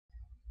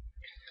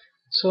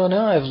So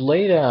now I've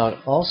laid out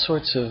all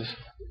sorts of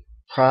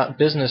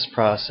business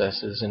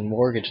processes in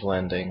mortgage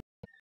lending,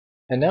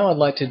 and now I'd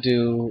like to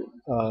do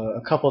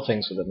a couple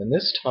things with them. In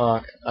this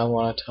talk, I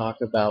want to talk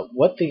about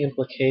what the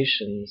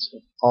implications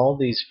of all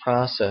these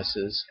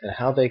processes and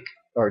how they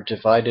are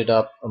divided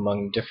up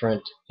among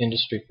different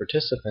industry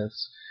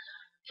participants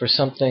for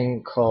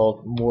something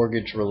called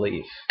mortgage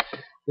relief.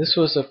 These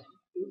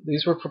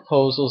were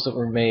proposals that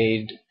were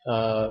made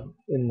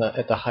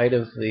at the height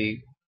of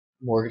the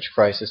mortgage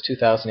crisis,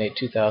 2008,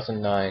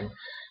 2009,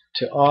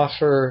 to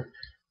offer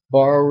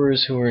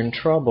borrowers who are in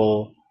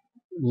trouble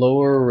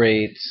lower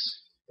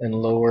rates and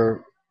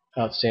lower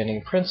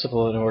outstanding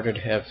principal in order to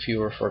have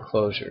fewer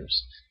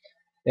foreclosures.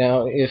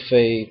 Now, if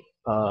a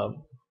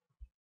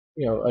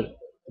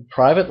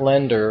private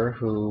lender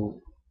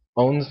who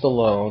owns the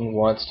loan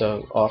wants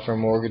to offer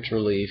mortgage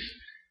relief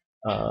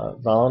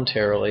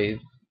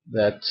voluntarily,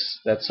 that's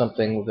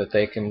something that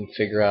they can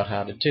figure out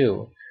how to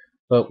do.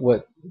 But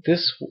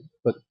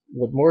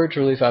what mortgage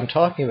relief I'm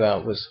talking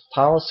about was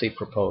policy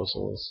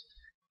proposals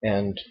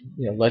and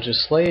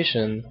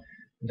legislation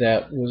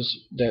that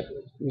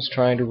was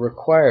trying to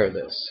require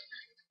this.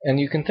 And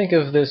you can think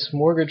of this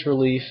mortgage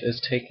relief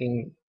as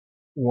taking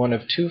one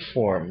of two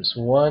forms.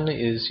 One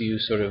is you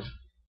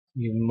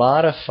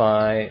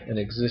modify an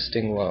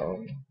existing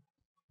loan.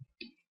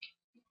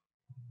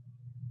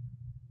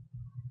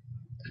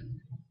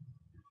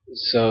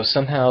 So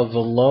somehow the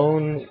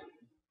loan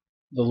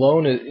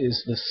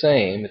is the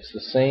same. It's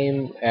the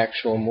same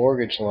actual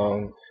mortgage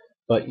loan,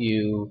 but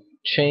you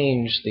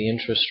change the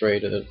interest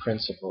rate of the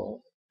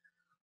principal.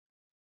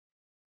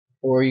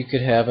 Or you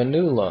could have a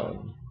new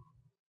loan.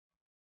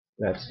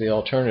 That's the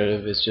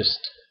alternative, is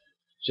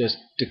just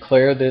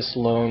declare this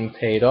loan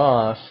paid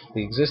off,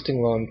 the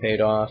existing loan paid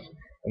off,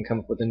 and come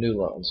up with a new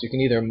loan. So you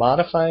can either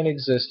modify an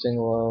existing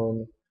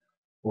loan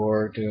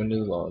or do a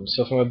new loan.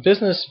 So from a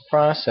business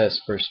process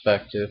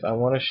perspective, I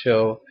want to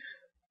show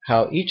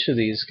how each of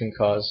these can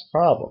cause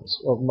problems.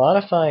 Well,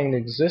 modifying an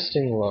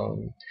existing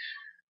loan,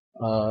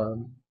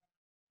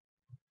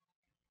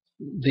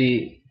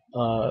 the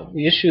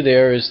issue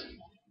there is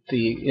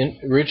the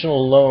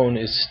original loan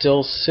is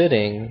still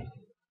sitting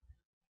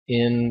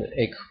in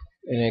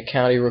a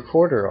county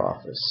recorder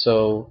office.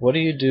 So what do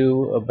you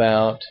do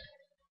about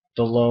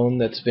the loan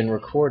that's been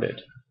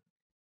recorded?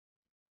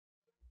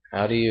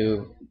 Do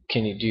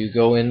you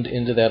go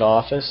into that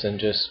office and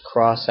just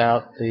cross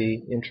out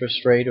the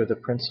interest rate or the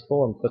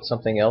principal and put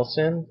something else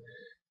in?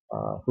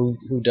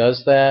 Who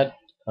does that?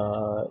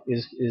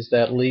 Is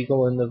that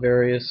legal in the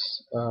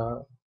various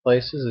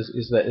places?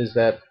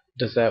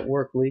 Does that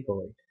work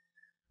legally?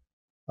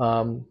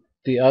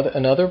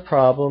 Another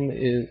problem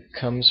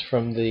comes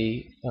from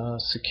the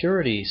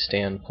security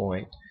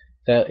standpoint.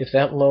 That if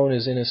that loan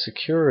is in a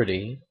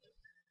security,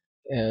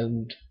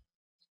 and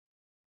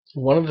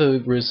one of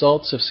the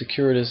results of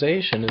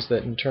securitization is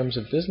that in terms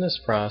of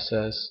business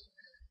process,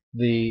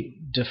 the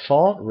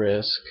default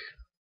risk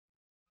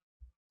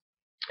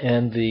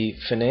and the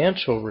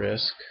financial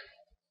risk,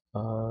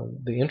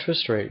 the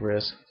interest rate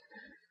risk,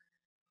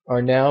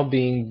 are now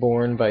being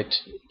borne by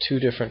two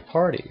different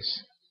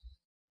parties,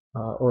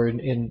 or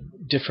in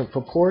different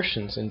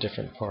proportions in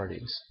different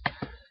parties.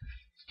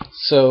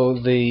 So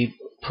the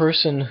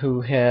person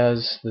who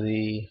has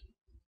the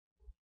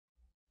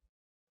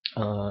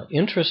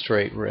interest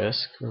rate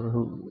risk, or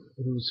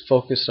who's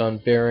focused on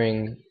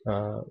bearing,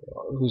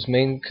 whose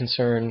main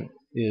concern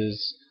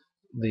is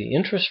the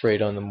interest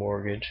rate on the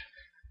mortgage,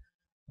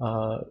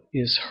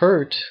 is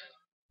hurt.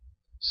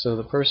 So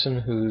the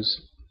person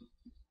who's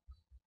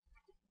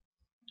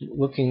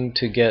looking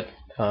to get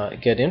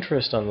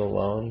interest on the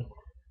loan,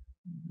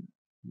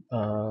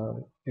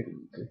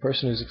 the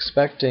person who's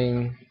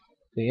expecting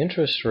the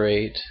interest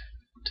rate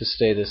to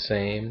stay the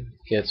same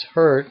gets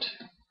hurt.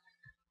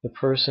 The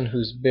person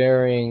who's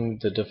bearing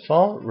the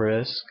default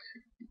risk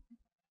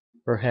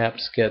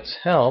perhaps gets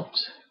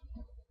helped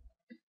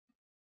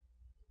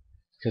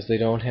because they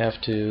don't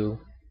have to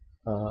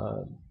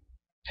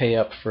pay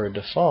up for a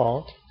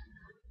default.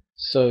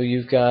 So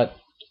you've got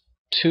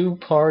two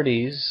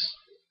parties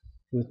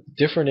with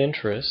different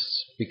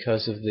interests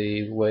because of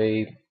the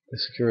way the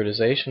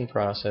securitization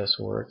process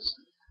works,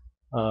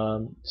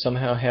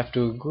 somehow have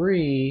to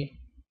agree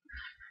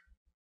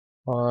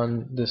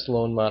on this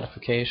loan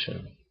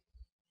modification.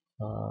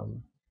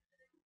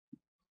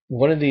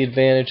 One of the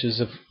advantages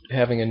of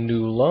having a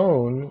new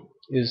loan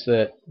is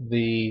that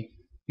the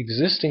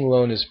existing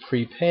loan is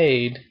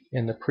prepaid,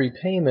 and the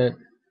prepayment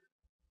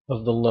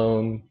of the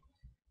loan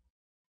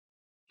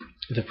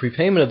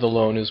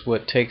is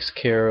what takes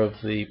care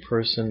of the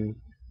person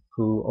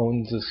who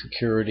owns the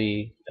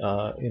security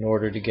in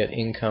order to get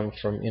income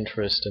from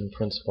interest and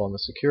principal on the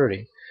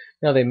security.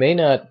 Now, they may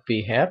not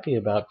be happy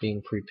about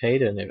being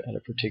prepaid at a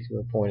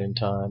particular point in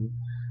time,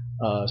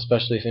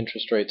 especially if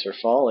interest rates are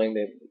falling.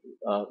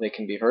 They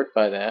can be hurt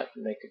by that,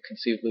 and they could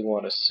conceivably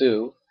want to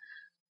sue.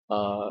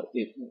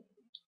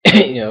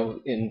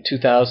 In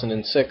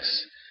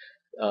 2006,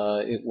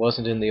 it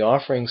wasn't in the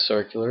offering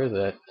circular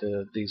that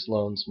these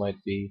loans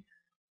might be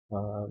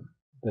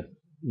that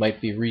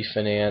might be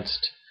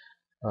refinanced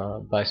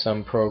by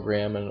some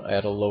program and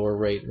at a lower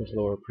rate with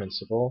lower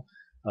principal.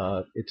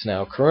 It's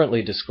now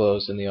currently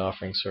disclosed in the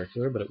offering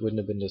circular, but it wouldn't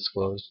have been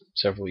disclosed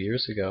several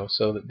years ago.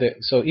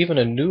 So even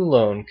a new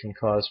loan can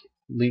cause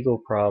legal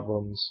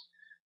problems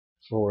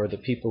for the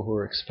people who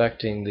are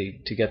expecting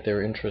to get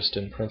their interest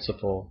in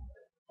principal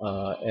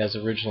as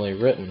originally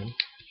written.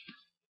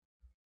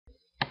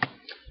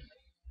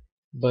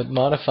 But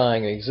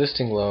modifying an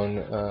existing loan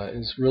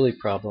is really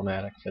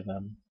problematic for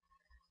them.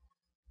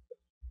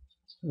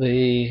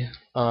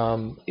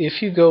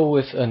 If you go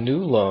with a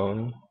new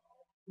loan,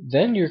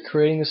 then you're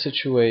creating a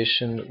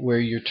situation where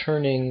you're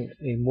turning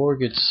a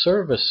mortgage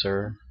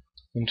servicer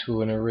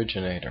into an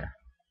originator.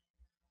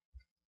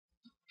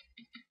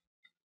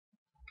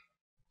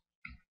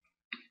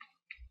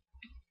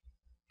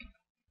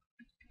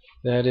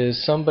 That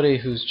is, somebody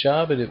whose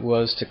job it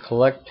was to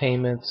collect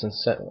payments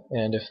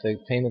and if the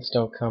payments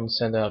don't come,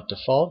 send out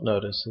default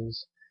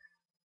notices,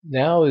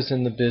 now is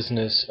in the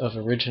business of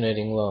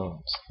originating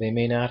loans. They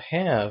may not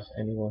have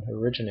anyone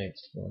who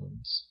originates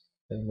loans.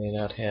 They may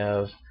not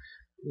have,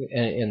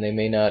 and they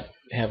may not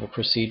have a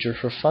procedure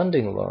for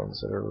funding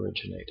loans that are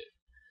originated.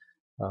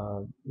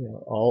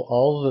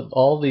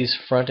 All these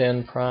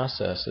front-end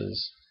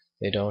processes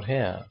they don't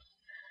have.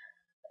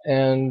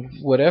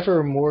 And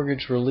whatever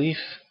mortgage relief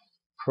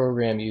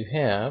program you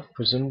have,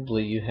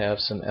 presumably you have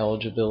some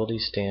eligibility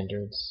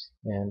standards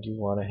and you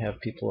want to have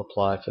people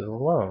apply for the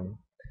loan.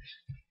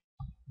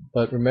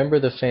 But remember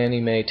the Fannie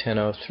Mae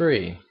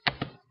 1003,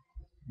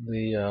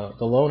 the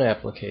loan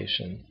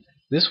application.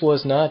 This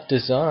was not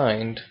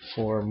designed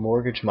for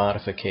mortgage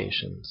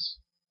modifications.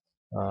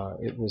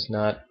 It was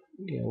not,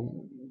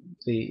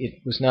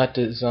 it was not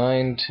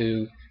designed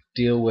to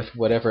deal with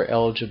whatever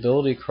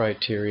eligibility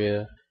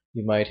criteria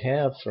you might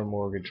have for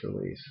mortgage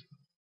relief.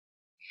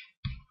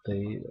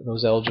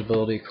 Those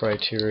eligibility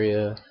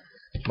criteria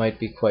might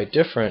be quite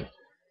different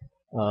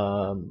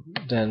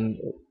than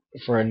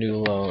for a new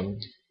loan.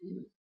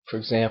 For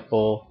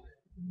example,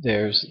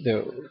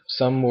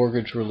 some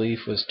mortgage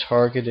relief was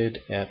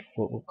targeted at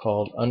what were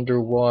called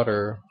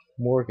underwater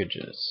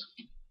mortgages.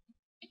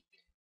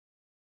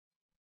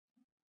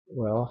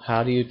 Well,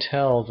 how do you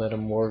tell that a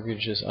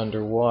mortgage is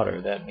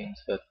underwater? That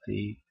means that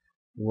the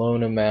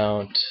loan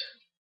amount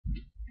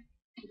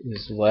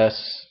is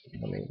less.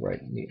 Let me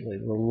write neatly.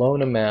 The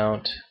loan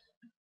amount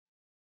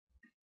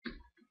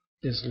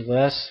is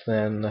less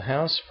than the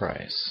house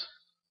price,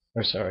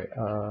 or sorry,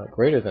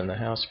 greater than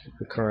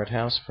the current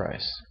house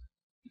price.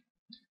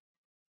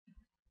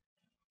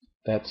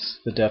 That's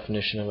the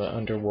definition of an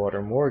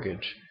underwater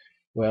mortgage.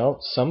 Well,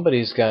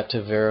 somebody's got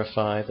to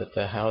verify that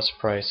the house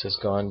price has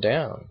gone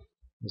down.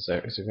 Is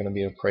there going to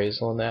be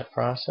appraisal in that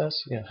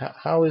process?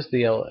 How is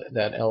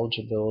that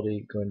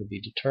eligibility going to be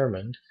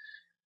determined?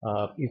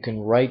 You can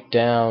write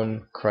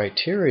down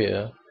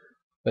criteria,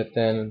 but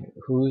then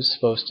who's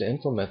supposed to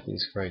implement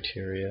these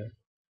criteria?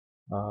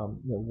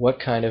 What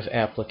kind of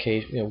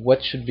application?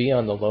 What should be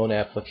on the loan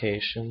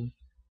application?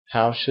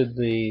 How should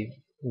the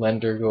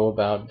lender go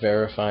about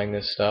verifying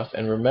this stuff?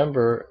 And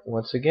remember,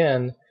 once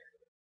again,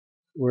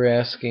 we're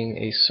asking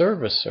a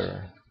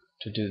servicer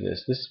to do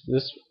this.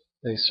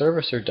 The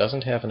servicer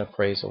doesn't have an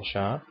appraisal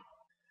shop.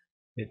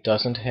 It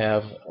doesn't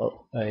have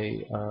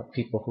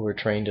people who are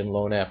trained in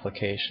loan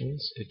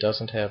applications. It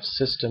doesn't have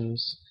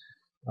systems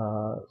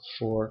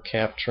for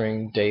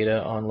capturing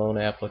data on loan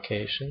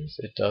applications.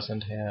 It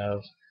doesn't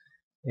have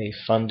a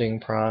funding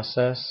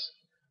process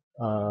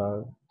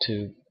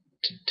to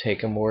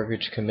take a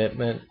mortgage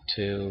commitment,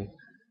 to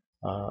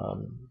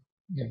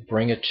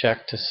bring a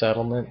check to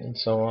settlement, and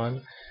so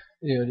on.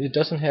 It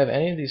doesn't have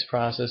any of these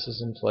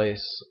processes in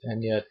place,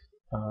 and yet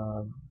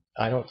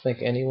I don't think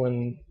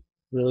anyone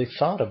really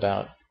thought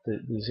about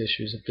these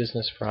issues of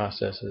business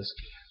processes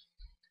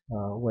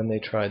when they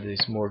tried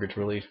these mortgage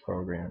relief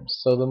programs.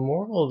 So the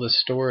moral of the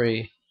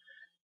story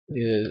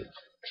is,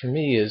 for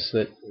me, is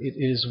that it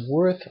is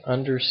worth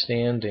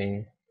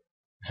understanding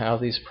how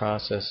these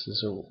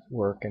processes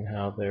work and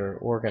how they're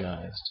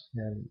organized.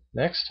 And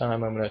next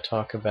time I'm going to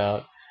talk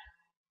about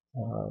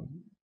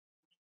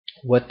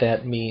what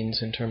that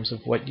means in terms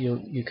of what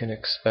you can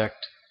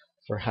expect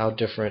for how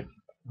different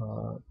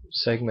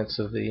segments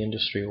of the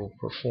industry will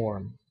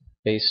perform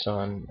based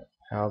on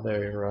how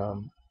they're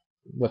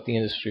what the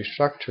industry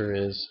structure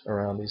is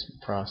around these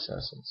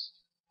processes.